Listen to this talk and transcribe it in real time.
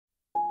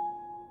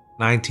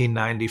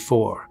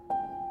1994.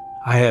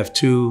 I have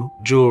 2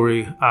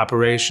 jewelry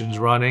operations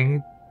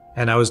running,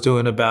 and I was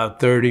doing about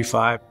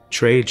 35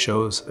 trade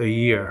shows a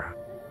year.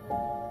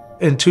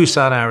 In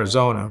Tucson,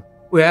 Arizona,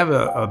 we have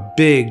a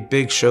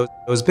big show.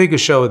 It was the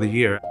biggest show of the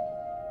year.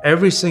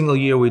 Every single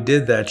year we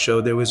did that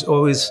show, there was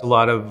always a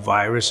lot of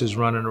viruses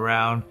running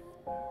around.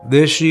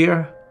 This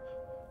year,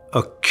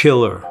 a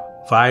killer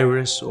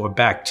virus or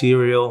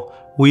bacterial,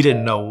 we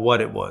didn't know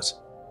what it was.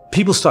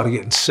 People started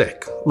getting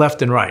sick,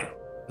 left and right.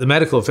 The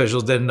medical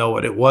officials didn't know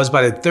what it was.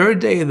 By the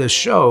 3rd day of the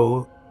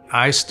show,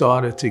 I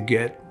started to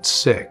get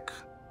sick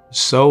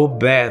so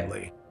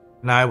badly.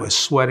 And I was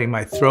sweating,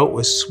 my throat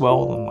was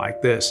swollen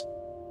like this.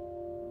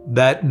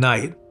 That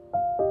night,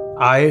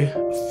 I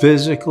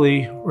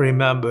physically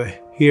remember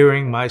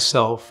hearing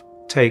myself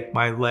take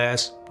my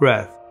last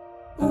breath.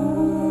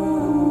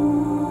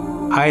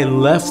 I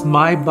left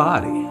my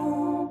body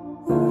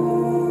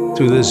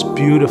through this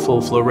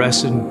beautiful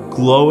fluorescent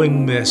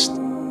glowing mist.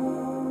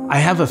 I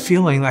have a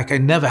feeling like I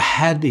never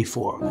had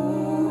before.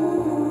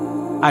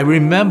 I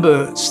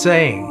remember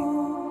saying,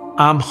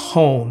 I'm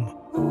home.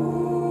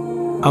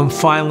 I'm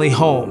finally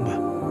home.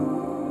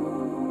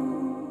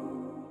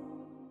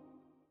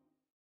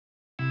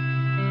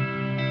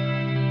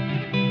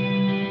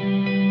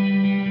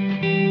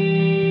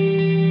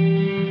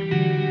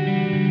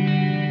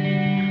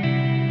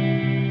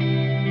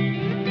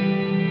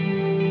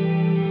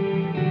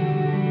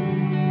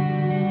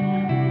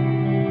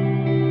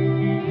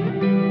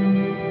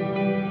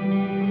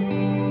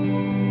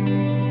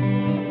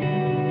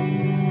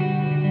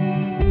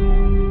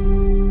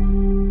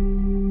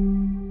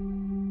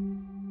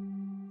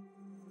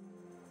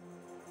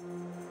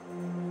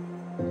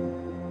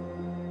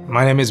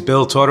 My name is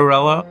Bill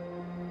Tortorella.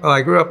 Well,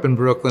 I grew up in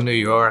Brooklyn, New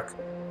York.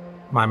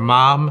 My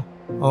mom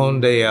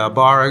owned a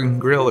bar and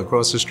grill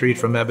across the street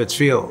from Ebbets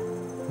Field,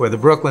 where the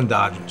Brooklyn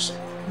Dodgers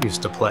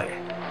used to play.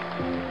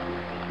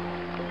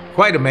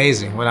 Quite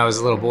amazing when I was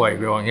a little boy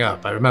growing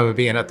up. I remember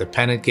being at the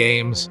pennant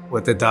games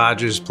with the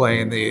Dodgers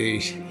playing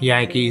the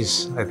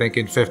Yankees, I think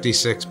in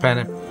 '56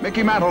 pennant.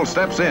 Mickey Mantle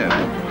steps in.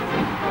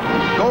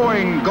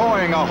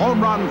 Going, a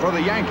home run for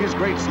the Yankees'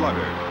 great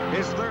slugger.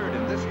 His 3rd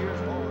in this year's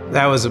fall.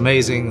 That was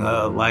amazing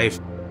life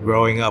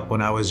growing up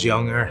when I was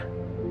younger.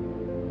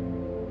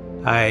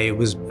 I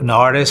was an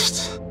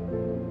artist.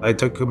 I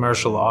took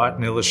commercial art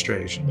and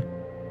illustration.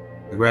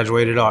 I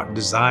graduated art and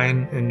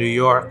design in New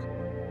York.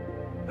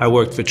 I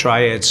worked for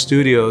Triad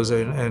Studios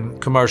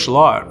and commercial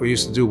art. We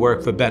used to do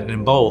work for Benton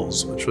and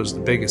Bowles, which was the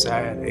biggest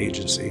ad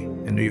agency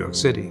in New York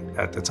City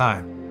at the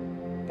time.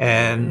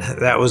 And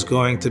that was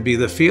going to be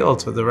the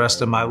field for the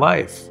rest of my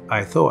life,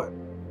 I thought.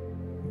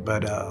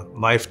 But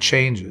life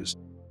changes.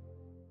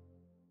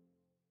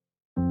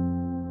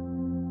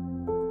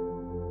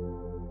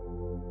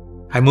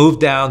 I moved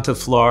down to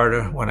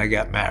Florida when I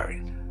got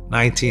married,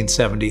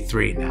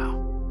 1973 now.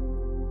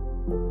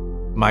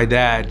 My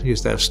dad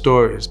used to have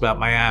stories about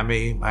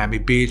Miami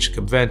Beach,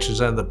 Convention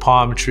Center, the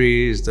palm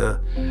trees, the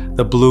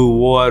blue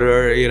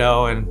water, you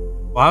know, and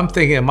I'm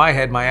thinking in my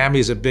head,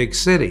 Miami's a big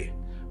city.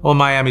 Well,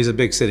 Miami's a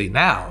big city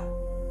now,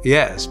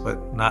 yes, but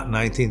not in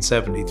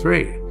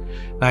 1973.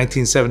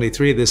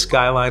 1973, the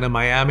skyline of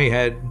Miami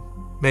had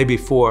maybe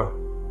 4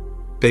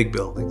 big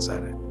buildings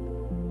in it.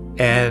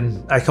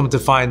 And I come to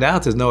find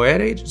out there's no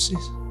ad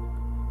agencies.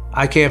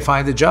 I can't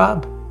find a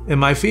job in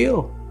my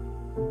field.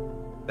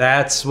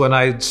 That's when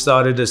I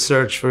started to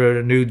search for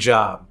a new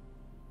job.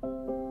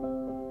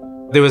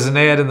 There was an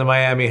ad in the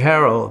Miami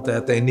Herald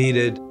that they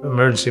needed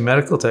emergency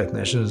medical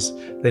technicians.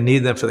 They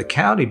needed them for the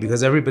county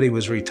because everybody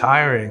was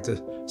retiring to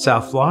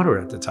South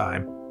Florida at the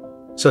time.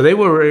 So they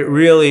were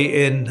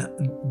really in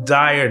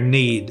dire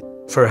need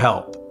for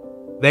help.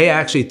 They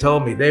actually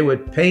told me they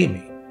would pay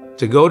me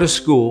to go to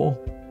school,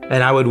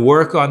 and I would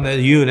work on the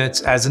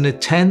units as an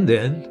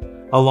attendant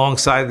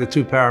alongside the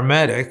 2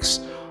 paramedics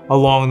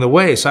along the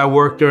way. So I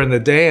worked during the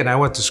day and I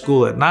went to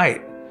school at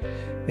night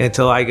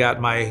until I got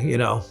my, you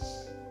know,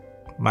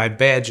 my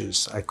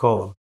badges, I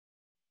call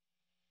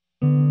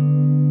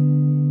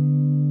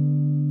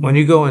them. When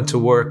you go into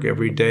work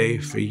every day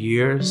for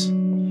years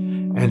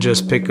and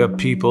just pick up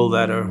people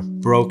that are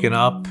broken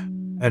up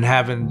and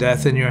having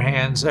death in your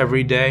hands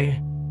every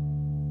day,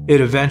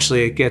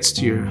 it gets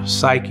to your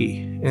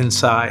psyche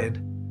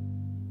inside.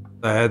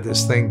 I had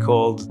this thing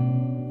called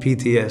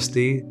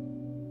PTSD.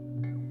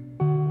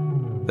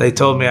 They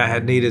told me I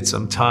had needed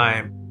some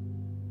time.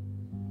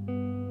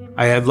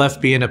 I had left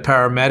being a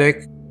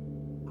paramedic.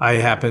 I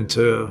happened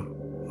to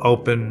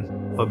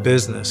open a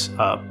business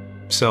up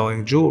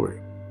selling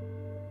jewelry.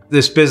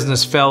 This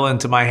business fell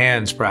into my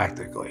hands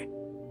practically.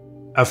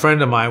 A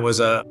friend of mine was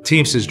a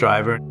Teamsters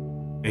driver.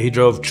 He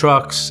drove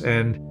trucks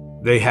and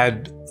they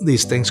had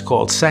these things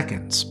called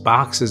seconds,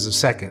 boxes of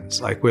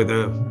seconds, like where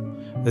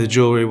the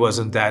jewelry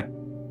wasn't that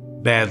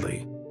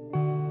badly.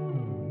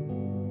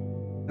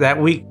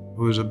 That week, it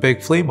was a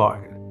big flea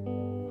market.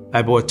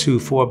 I bought 2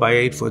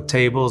 4-by-8-foot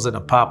tables and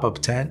a pop-up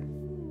tent.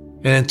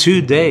 And in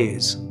 2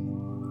 days,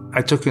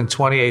 I took in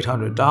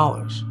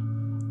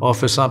 $2,800, all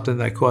for something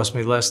that cost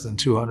me less than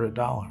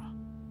 $200.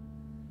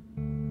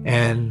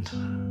 and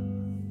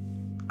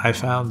I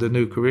found a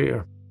new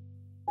career.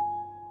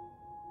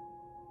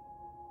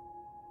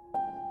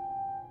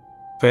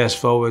 Fast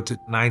forward to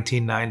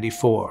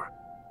 1994.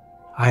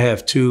 I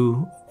have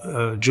two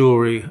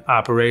jewelry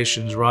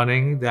operations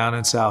running down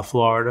in South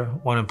Florida,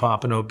 one in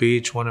Pompano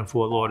Beach, one in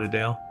Fort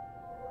Lauderdale.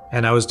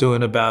 And I was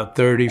doing about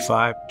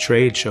 35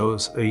 trade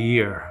shows a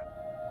year.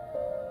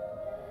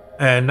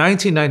 And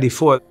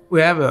 1994,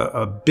 we have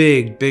a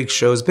big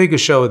show. It's the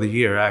biggest show of the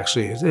year,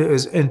 actually. It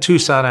was in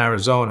Tucson,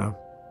 Arizona.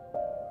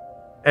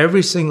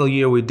 Every single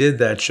year we did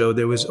that show,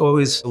 there was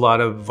always a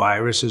lot of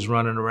viruses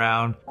running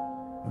around.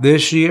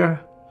 This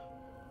year,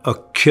 a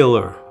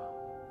killer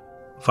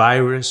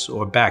virus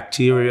or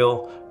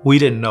bacterial. We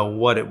didn't know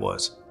what it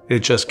was. It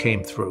just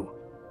came through.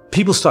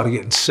 People started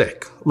getting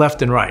sick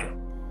left and right.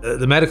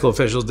 The medical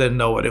officials didn't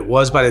know what it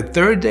was. By the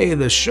third day of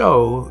the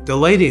show, the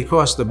lady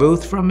across the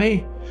booth from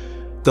me,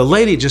 the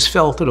lady just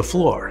fell to the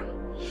floor.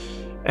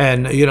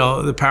 And, you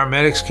know, the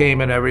paramedics came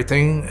and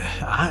everything,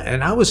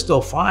 and I was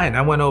still fine.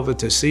 I went over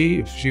to see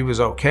if she was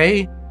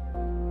okay.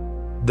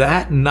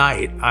 That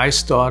night, I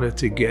started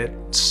to get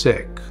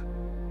sick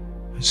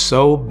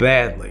so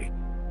badly.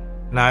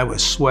 And I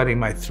was sweating,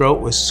 my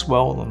throat was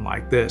swollen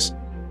like this.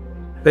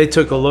 They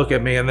took a look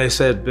at me and they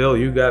said, "Bill,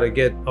 you gotta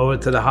get over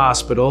to the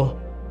hospital."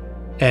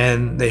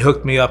 And they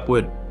hooked me up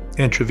with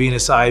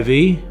intravenous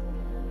IV.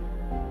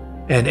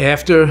 And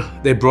after,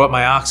 they brought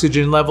my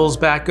oxygen levels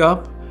back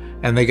up,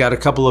 and they got a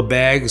couple of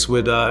bags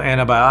with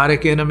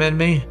antibiotic in them in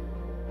me.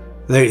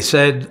 They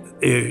said,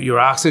 "Your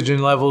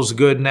oxygen level's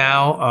good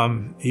now.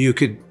 You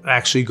could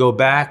actually go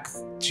back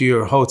to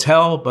your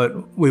hotel, but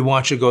we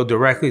want you to go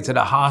directly to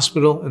the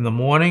hospital in the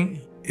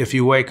morning if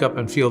you wake up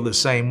and feel the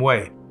same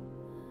way."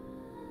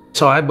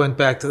 So I went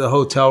back to the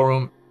hotel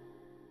room.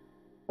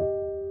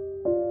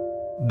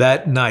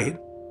 That night,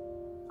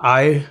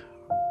 I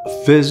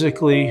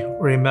physically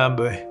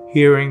remember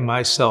hearing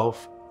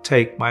myself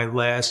take my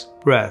last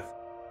breath.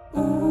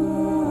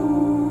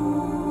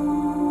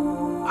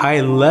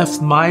 I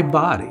left my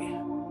body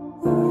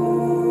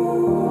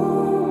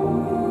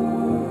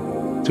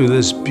to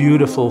this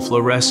beautiful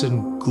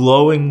fluorescent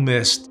glowing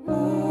mist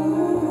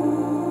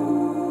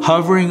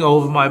hovering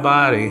over my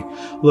body,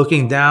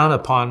 looking down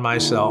upon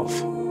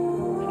myself.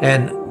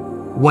 And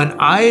when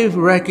I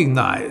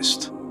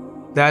recognized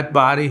that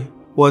body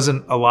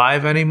wasn't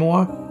alive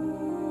anymore,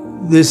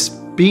 this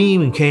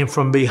beam came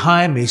from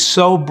behind me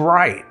so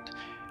bright,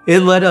 it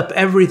lit up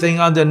everything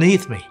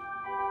underneath me.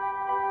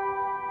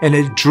 And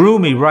it drew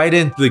me right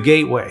into the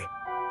gateway.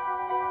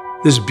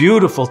 This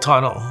beautiful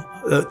tunnel.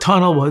 The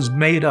tunnel was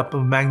made up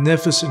of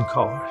magnificent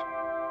colors.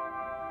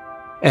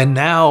 And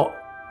now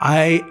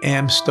I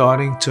am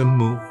starting to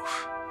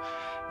move.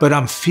 But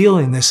I'm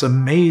feeling this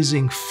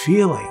amazing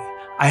feeling.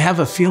 I have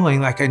a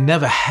feeling like I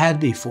never had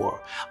before,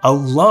 a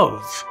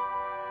love.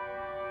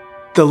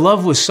 The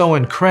love was so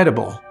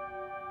incredible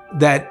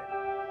that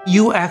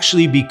you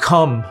actually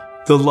become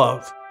the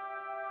love.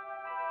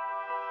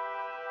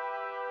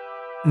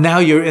 Now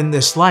you're in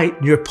this light,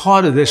 you're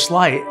part of this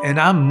light, and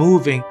I'm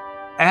moving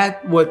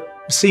at what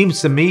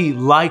seems to me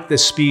like the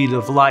speed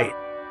of light.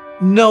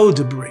 No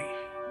debris,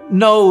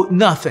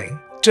 nothing,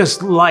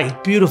 just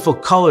light, beautiful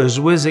colors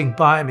whizzing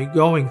by me,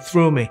 going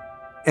through me.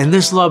 And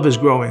this love is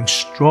growing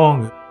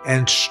stronger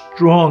and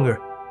stronger.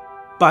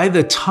 By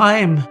the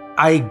time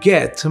I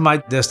get to my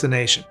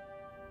destination,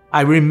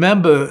 I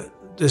remember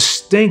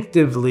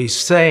distinctively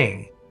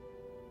saying,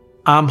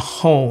 "I'm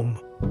home.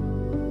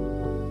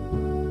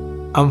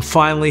 I'm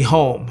finally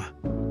home."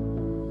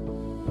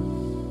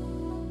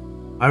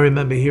 I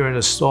remember hearing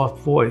a soft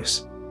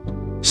voice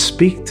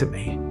speak to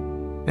me.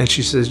 And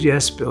she says,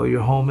 "Yes, Bill,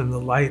 you're home in the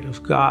light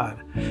of God."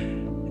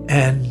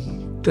 And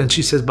then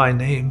she says, "My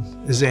name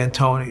is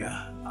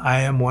Antonia.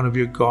 I am one of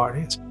your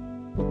guardians."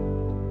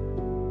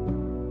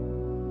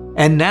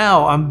 And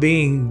now I'm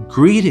being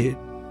greeted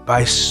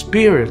by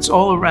spirits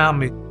all around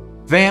me,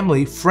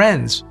 family,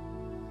 friends.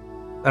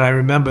 And I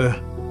remember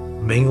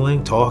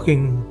mingling,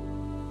 talking,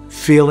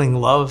 feeling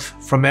love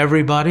from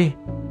everybody.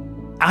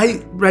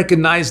 I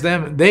recognize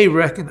them, they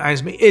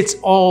recognize me. It's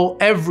all,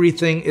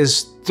 everything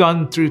is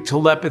done through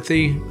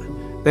telepathy.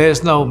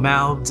 There's no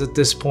mouths at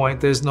this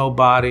point. There's no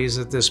bodies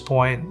at this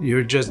point.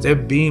 They're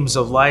beams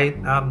of light.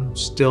 I'm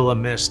still a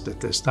mist at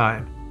this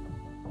time.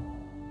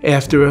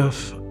 After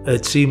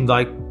it seemed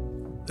like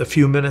a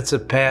few minutes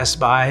have passed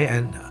by,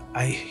 and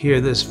I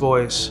hear this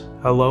voice,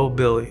 "Hello,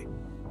 Billy."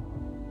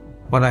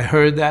 When I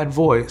heard that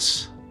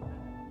voice,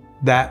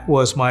 that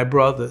was my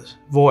brother's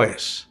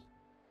voice.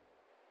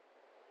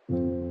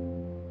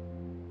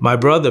 My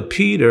brother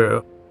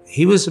Peter,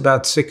 he was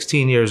about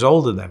 16 years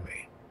older than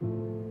me.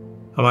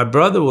 And my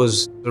brother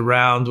was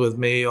around with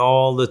me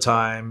all the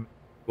time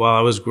while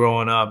I was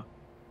growing up,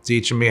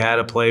 teaching me how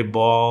to play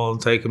ball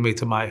and taking me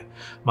to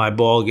my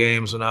ball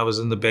games when I was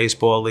in the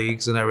baseball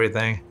leagues and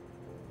everything.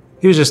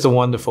 He was just a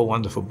wonderful,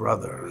 wonderful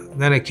brother.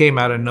 And then it came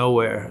out of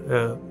nowhere.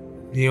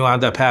 He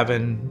wound up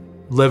having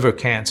liver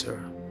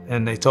cancer,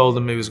 and they told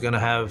him he was going to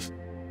have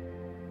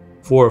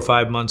 4 or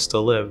 5 months to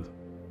live.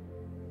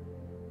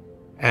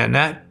 And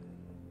that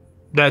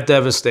That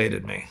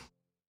devastated me.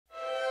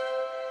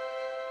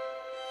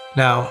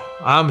 Now,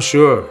 I'm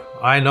sure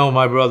I know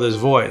my brother's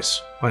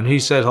voice. When he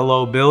said,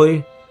 "Hello,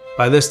 Billy,"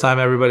 by this time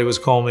everybody was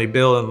calling me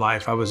Bill in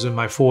life. I was in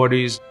my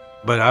 40s,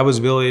 but I was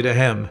Billy to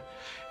him.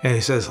 And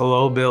he says,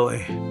 "Hello,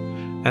 Billy."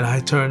 And I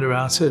turned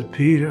around and said,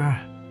 "Peter."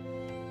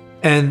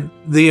 And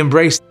the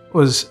embrace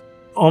was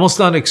almost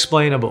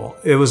unexplainable.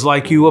 It was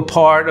like you were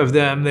part of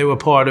them, they were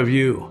part of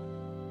you.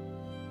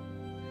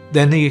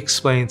 Then he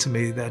explained to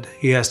me that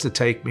he has to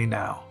take me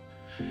now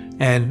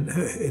and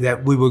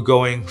that we were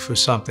going for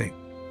something.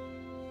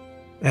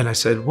 And I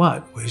said,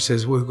 "What?" He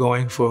says, "We're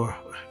going for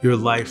your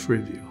life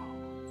review."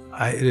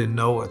 I didn't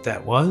know what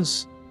that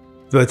was,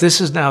 but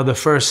this is now the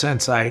first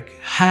sense I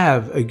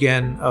have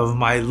again of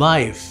my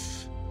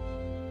life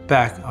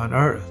back on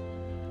earth.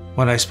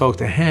 When I spoke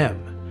to him,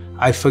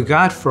 I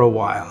forgot for a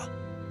while.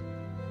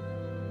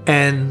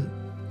 And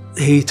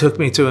he took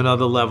me to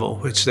another level,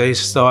 which they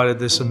started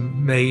this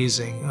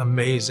amazing,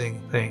 amazing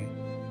thing.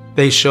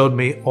 They showed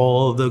me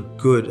all the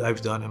good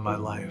I've done in my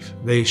life.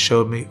 They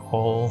showed me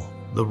all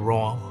the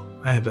wrong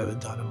I have ever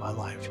done in my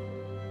life.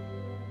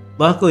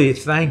 Luckily,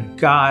 thank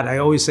God, I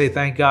always say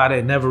thank God,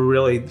 I never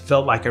really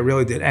felt like I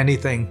really did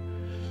anything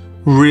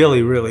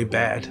really, really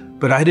bad.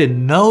 But I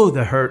didn't know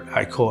the hurt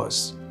I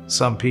caused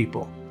some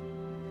people.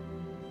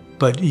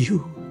 But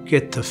you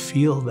get to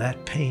feel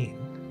that pain.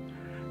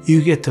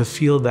 You get to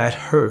feel that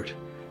hurt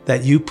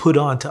that you put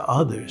onto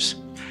others.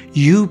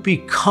 You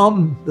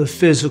become the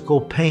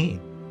physical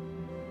pain.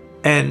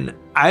 And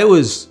I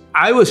was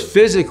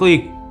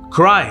physically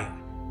crying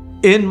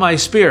in my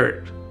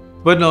spirit,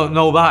 but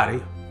no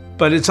body.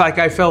 But it's like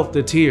I felt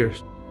the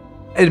tears.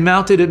 It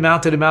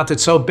mounted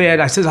so bad.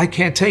 I said, "I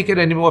can't take it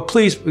anymore.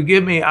 Please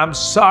forgive me. I'm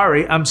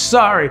sorry. I'm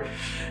sorry."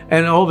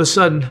 And all of a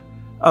sudden,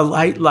 a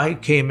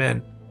light came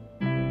in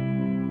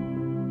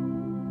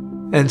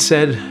and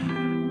said,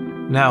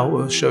 "Now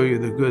we'll show you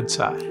the good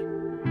side."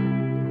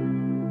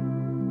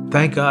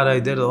 Thank God I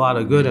did a lot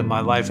of good in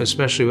my life,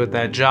 especially with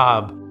that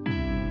job.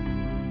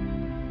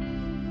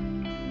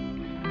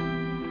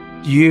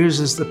 Years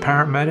as the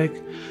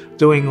paramedic,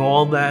 doing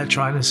all that,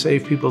 trying to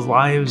save people's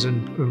lives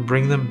and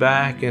bring them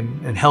back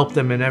and help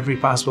them in every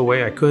possible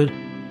way I could.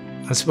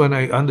 That's when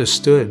I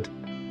understood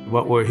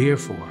what we're here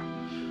for.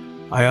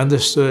 I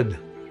understood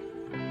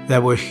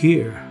that we're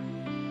here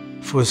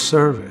for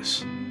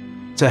service,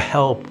 to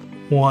help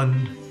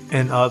one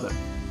another.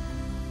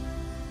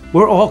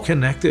 We're all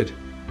connected.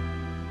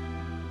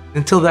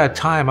 Until that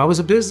time, I was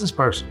a business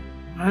person.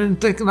 I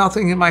didn't think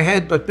nothing in my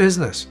head but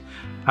business.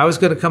 I was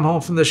going to come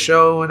home from the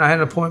show and I had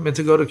an appointment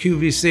to go to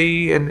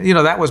QVC, and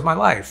that was my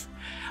life.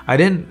 I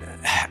didn't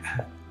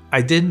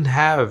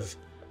have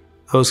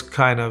those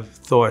kind of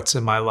thoughts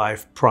in my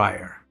life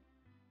prior.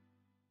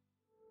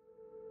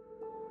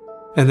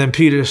 And then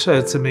Peter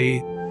said to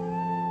me,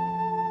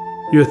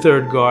 "Your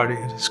third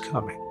guardian is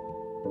coming."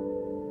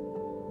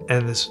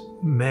 And this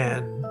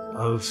man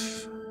of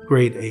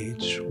great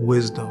age,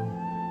 wisdom,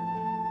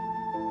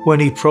 when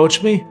he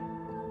approached me,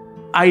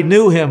 I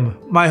knew him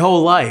my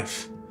whole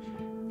life.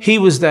 He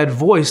was that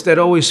voice that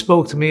always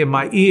spoke to me in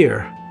my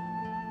ear.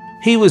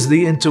 He was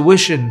the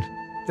intuition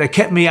that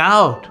kept me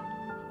out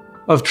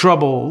of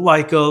trouble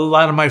like a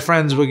lot of my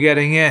friends were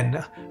getting in.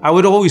 I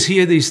would always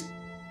hear these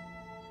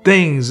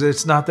things,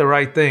 it's not the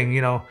right thing,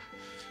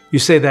 You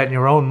say that in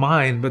your own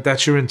mind, but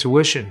that's your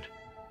intuition.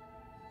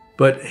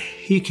 But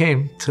he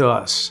came to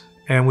us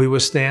and we were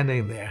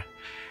standing there.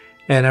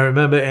 And I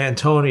remember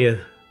Antonia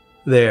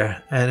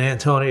there, and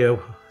Antonia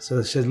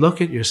said,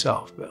 "Look at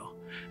yourself, Bill."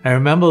 I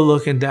remember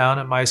looking down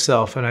at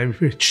myself and I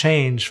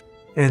changed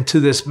into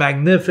this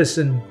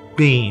magnificent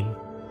being.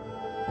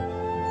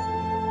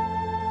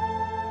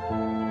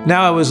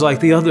 Now I was like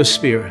the other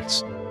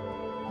spirits.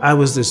 I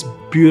was this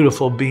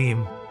beautiful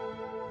beam.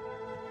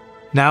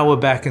 Now we're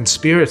back in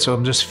spirit, so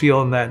I'm just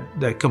feeling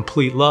that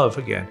complete love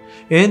again.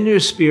 In your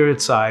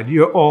spirit side,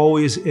 you're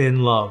always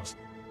in love,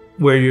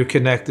 where you're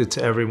connected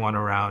to everyone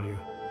around you.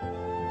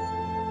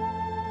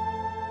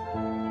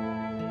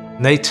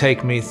 And they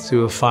take me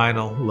to a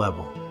final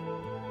level.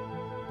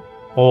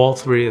 All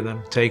three of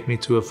them take me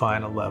to a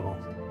final level,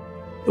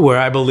 where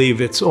I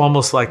believe it's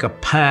almost like a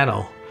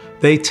panel.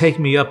 They take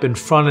me up in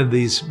front of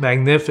these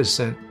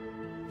magnificent,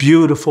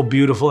 beautiful,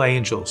 beautiful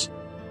angels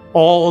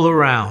all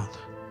around.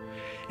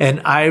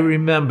 And I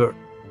remember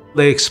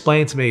they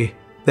explained to me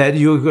that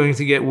you're going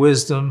to get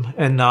wisdom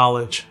and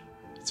knowledge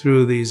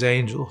through these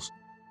angels.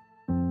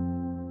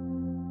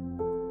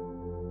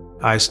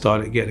 I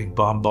started getting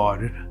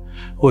bombarded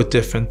with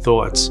different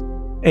thoughts.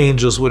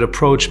 Angels would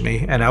approach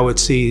me and I would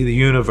see the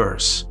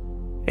universe.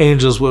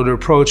 Angels would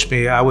approach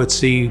me, I would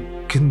see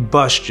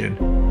combustion,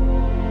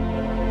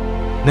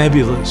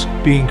 nebulas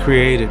being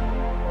created.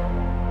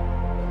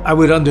 I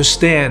would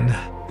understand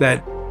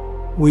that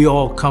we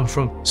all come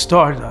from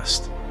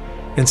stardust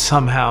in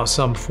somehow,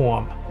 some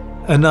form.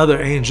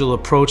 Another angel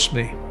approached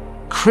me,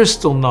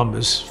 crystal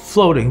numbers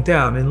floating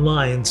down in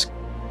lines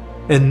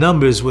and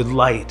numbers with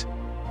light.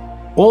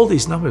 All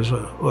these numbers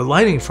were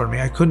lighting for me.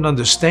 I couldn't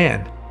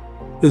understand.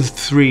 The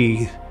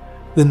 3,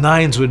 The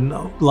 9s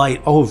would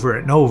light over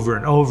and over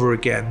and over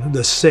again.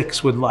 The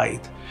 6 would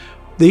light.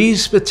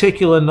 These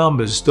particular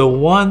numbers, the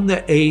 1,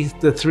 the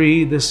 8, the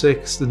 3, the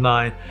 6, the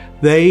 9,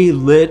 they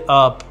lit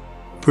up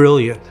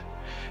brilliant.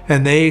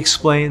 And they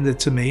explained it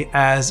to me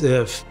as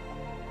if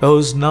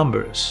those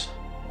numbers,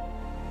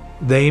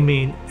 they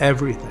mean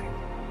everything.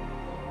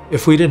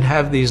 If we didn't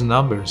have these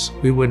numbers,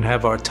 we wouldn't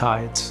have our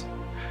tides.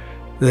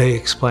 They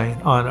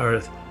explained on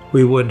Earth,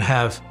 we wouldn't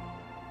have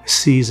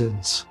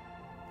seasons.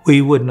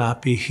 We would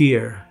not be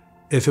here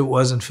if it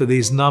wasn't for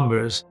these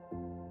numbers.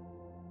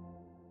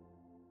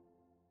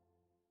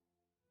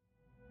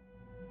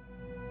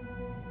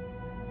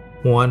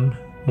 One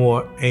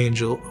more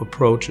angel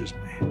approaches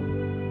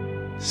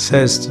me,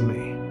 says to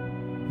me,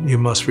 you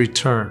must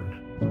return.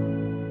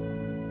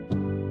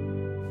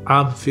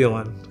 I'm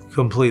feeling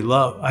complete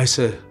love. I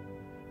said,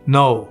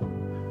 no,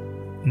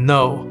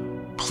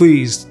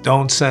 please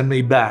don't send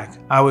me back.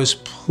 I was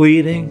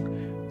pleading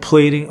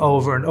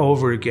over and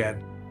over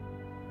again.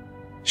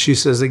 She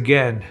says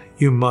again,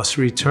 you must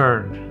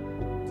return.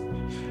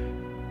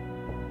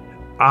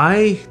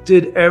 I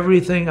did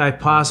everything I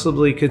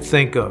possibly could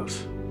think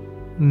of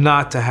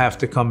not to have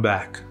to come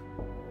back.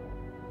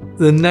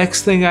 The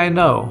next thing I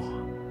know,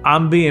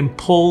 I'm being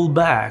pulled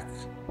back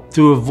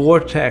through a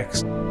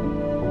vortex,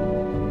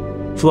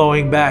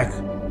 flowing back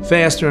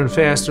faster and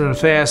faster and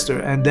faster,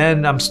 and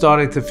then I'm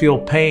starting to feel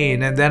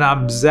pain, and then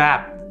I'm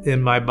zapped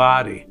in my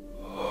body.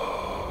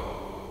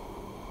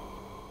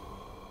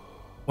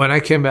 When I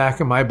came back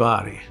in my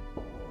body,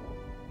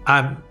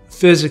 I'm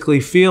physically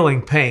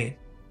feeling pain,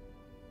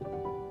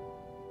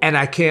 and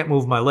I can't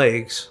move my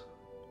legs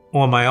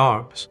or my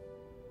arms.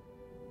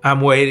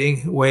 I'm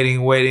waiting.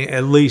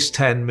 At least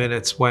 10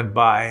 minutes went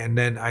by, and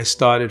then I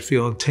started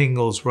feeling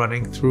tingles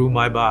running through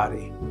my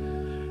body,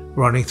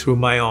 running through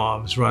my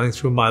arms, running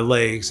through my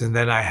legs, and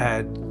then I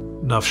had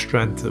enough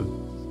strength to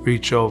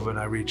reach over, and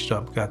I reached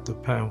up, got the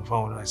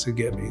phone, and I said,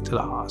 get me to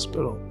the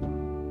hospital.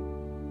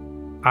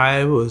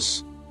 I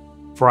was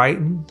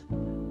frightened.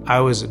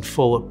 I was in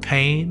full of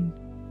pain.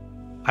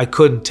 I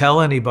couldn't tell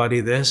anybody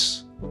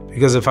this,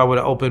 because if I would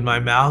have opened my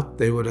mouth,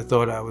 they would have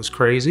thought I was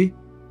crazy.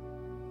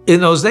 In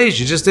those days,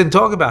 you just didn't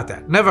talk about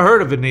that. Never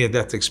heard of a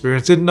near-death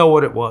experience, didn't know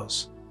what it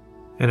was.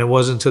 And it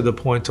wasn't to the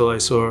point till I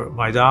saw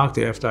my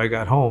doctor after I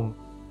got home.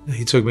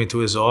 He took me to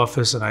his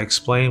office and I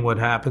explained what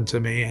happened to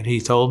me, and he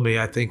told me,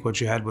 I think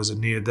what you had was a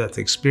near-death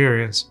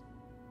experience.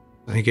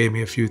 And he gave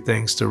me a few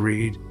things to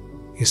read.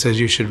 He says,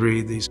 you should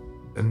read these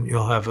and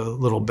you'll have a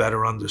little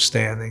better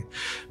understanding.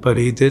 But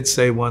he did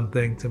say one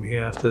thing to me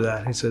after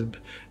that. He said,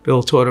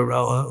 Bill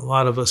Tortorella, a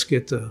lot of us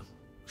get to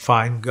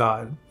find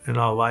God in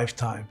our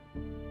lifetime.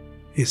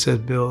 He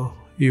said, Bill,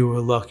 you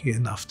were lucky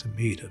enough to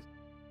meet him.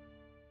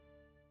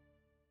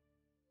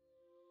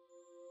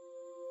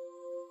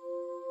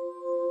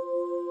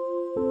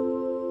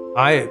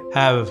 I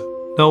have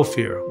no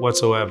fear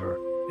whatsoever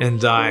in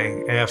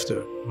dying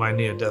after my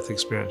near-death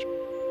experience.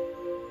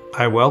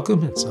 I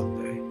welcome it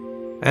someday.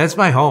 That's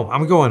my home.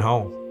 I'm going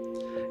home.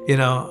 You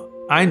know,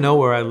 I know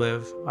where I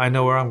live. I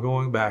know where I'm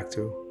going back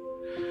to.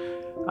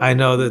 I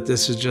know that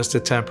this is just a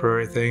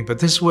temporary thing, but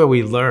this is where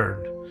we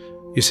learn.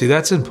 You see,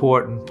 that's an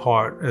important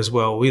part as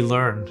well. We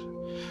learn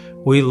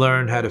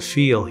how to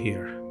feel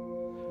here.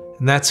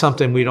 And that's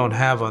something we don't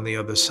have on the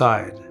other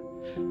side.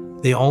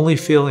 The only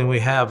feeling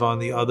we have on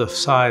the other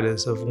side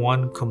is of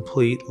one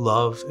complete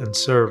love and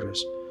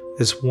service.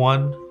 It's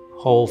one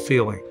whole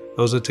feeling.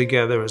 Those are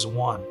together as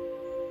one.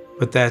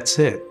 But that's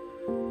it.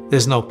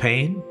 There's no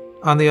pain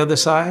on the other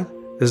side.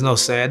 There's no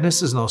sadness.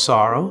 There's no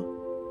sorrow.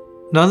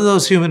 None of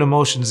those human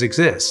emotions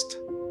exist.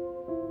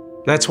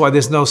 That's why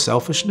there's no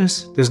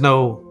selfishness. There's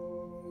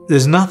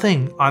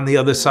nothing on the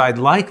other side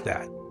like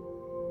that.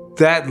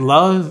 That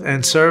love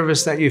and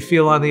service that you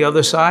feel on the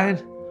other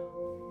side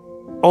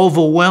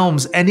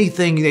overwhelms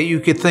anything that you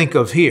could think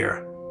of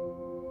here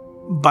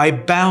by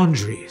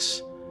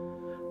boundaries,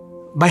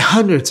 by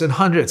hundreds and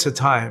hundreds of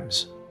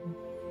times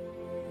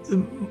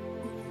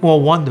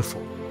more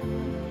wonderful.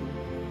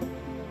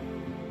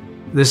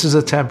 This is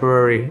a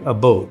temporary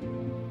abode.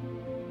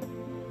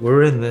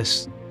 We're in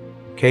this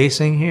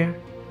casing here,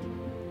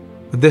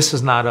 but this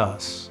is not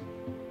us.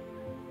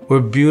 We're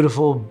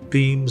beautiful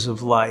beams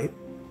of light.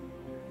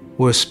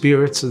 We're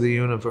spirits of the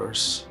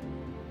universe.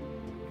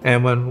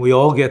 And when we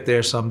all get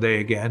there someday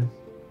again,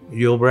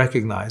 you'll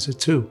recognize it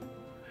too.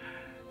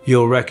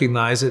 You'll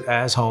recognize it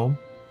as home.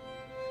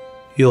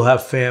 You'll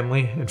have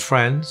family and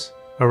friends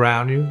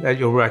around you that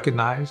you'll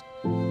recognize.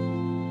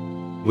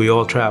 We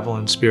all travel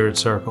in spirit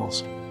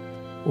circles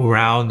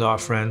around our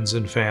friends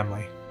and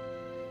family.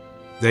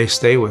 They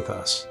stay with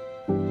us.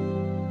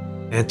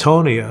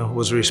 Antonia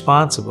was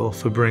responsible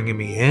for bringing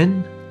me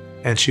in,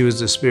 and she was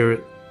the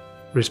spirit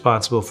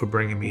responsible for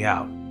bringing me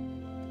out.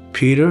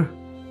 Peter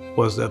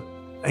was the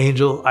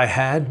angel I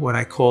had when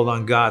I called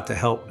on God to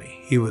help me.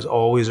 He was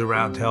always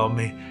around to help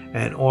me.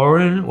 And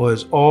Oren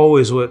was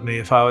always with me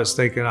if I was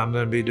thinking I'm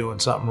going to be doing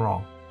something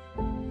wrong.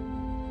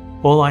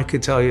 All I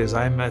could tell you is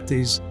I met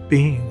these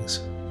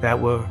beings that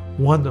were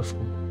wonderful,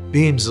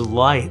 beams of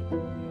light.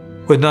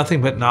 with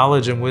nothing but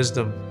knowledge and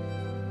wisdom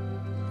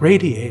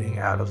radiating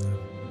out of them.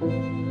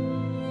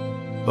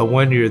 But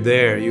when you're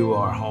there, you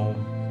are home.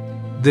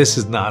 This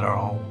is not our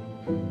home.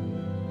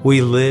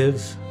 We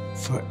live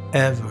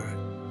forever.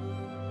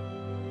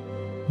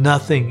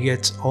 Nothing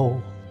gets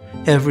old.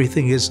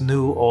 Everything is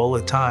new all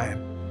the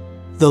time.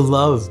 The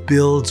love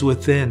builds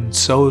within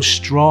so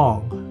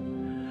strong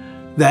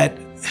that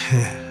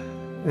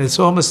it's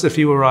almost if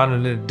you were on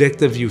an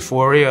addictive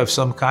euphoria of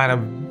some kind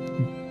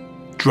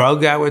of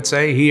drug, I would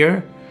say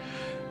here,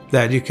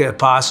 that you could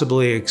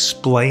possibly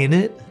explain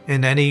it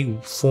in any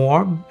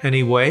form,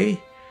 any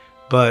way,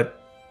 but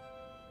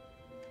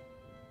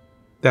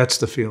that's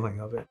the feeling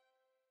of it.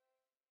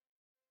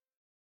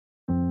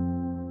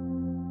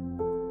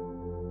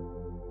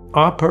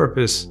 Our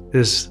purpose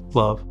is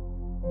love.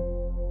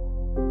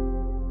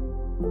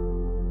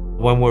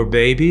 When we're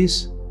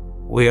babies,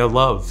 we are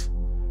love.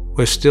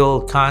 We're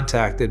still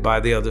contacted by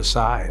the other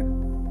side.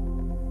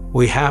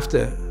 We have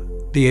to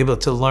be able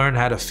to learn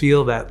how to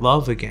feel that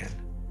love again.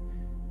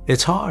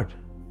 It's hard.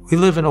 We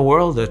live in a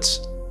world that's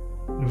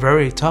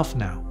very tough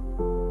now.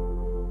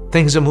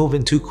 Things are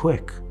moving too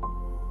quick.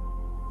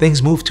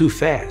 Things move too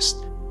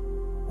fast.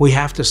 We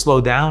have to slow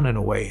down in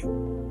a way.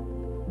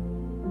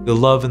 The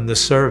love and the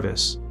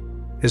service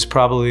is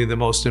probably the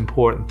most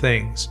important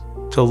things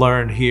to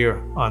learn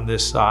here on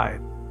this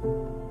side,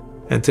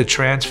 and to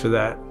transfer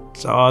that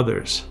to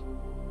others.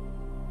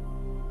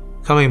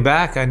 Coming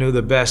back, I knew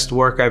the best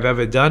work I've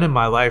ever done in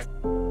my life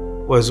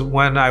was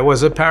when I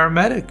was a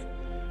paramedic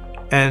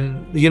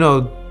and,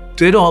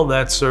 did all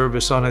that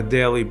service on a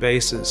daily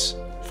basis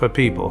for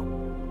people.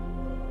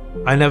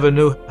 I never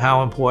knew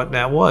how important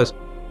that was.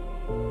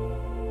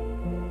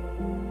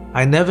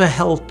 I never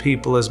helped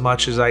people as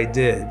much as I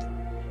did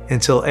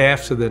until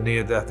after the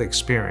near-death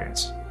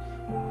experience.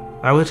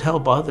 I would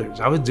help others.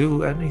 I would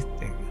do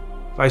anything.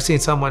 If I seen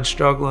someone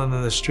struggling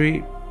in the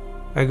street,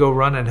 I'd go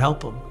run and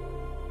help them.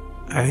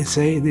 I'd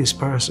say this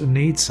person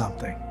needs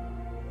something.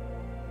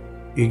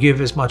 You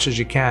give as much as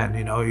you can,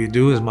 you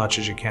do as much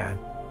as you can.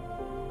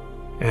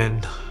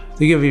 And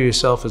to give of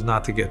yourself is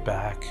not to get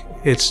back.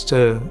 It's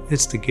to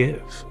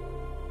give.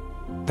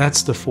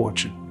 That's the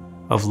fortune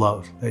of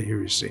love that you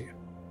receive.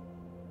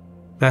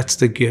 That's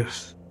the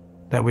gift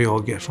that we all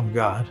get from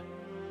God.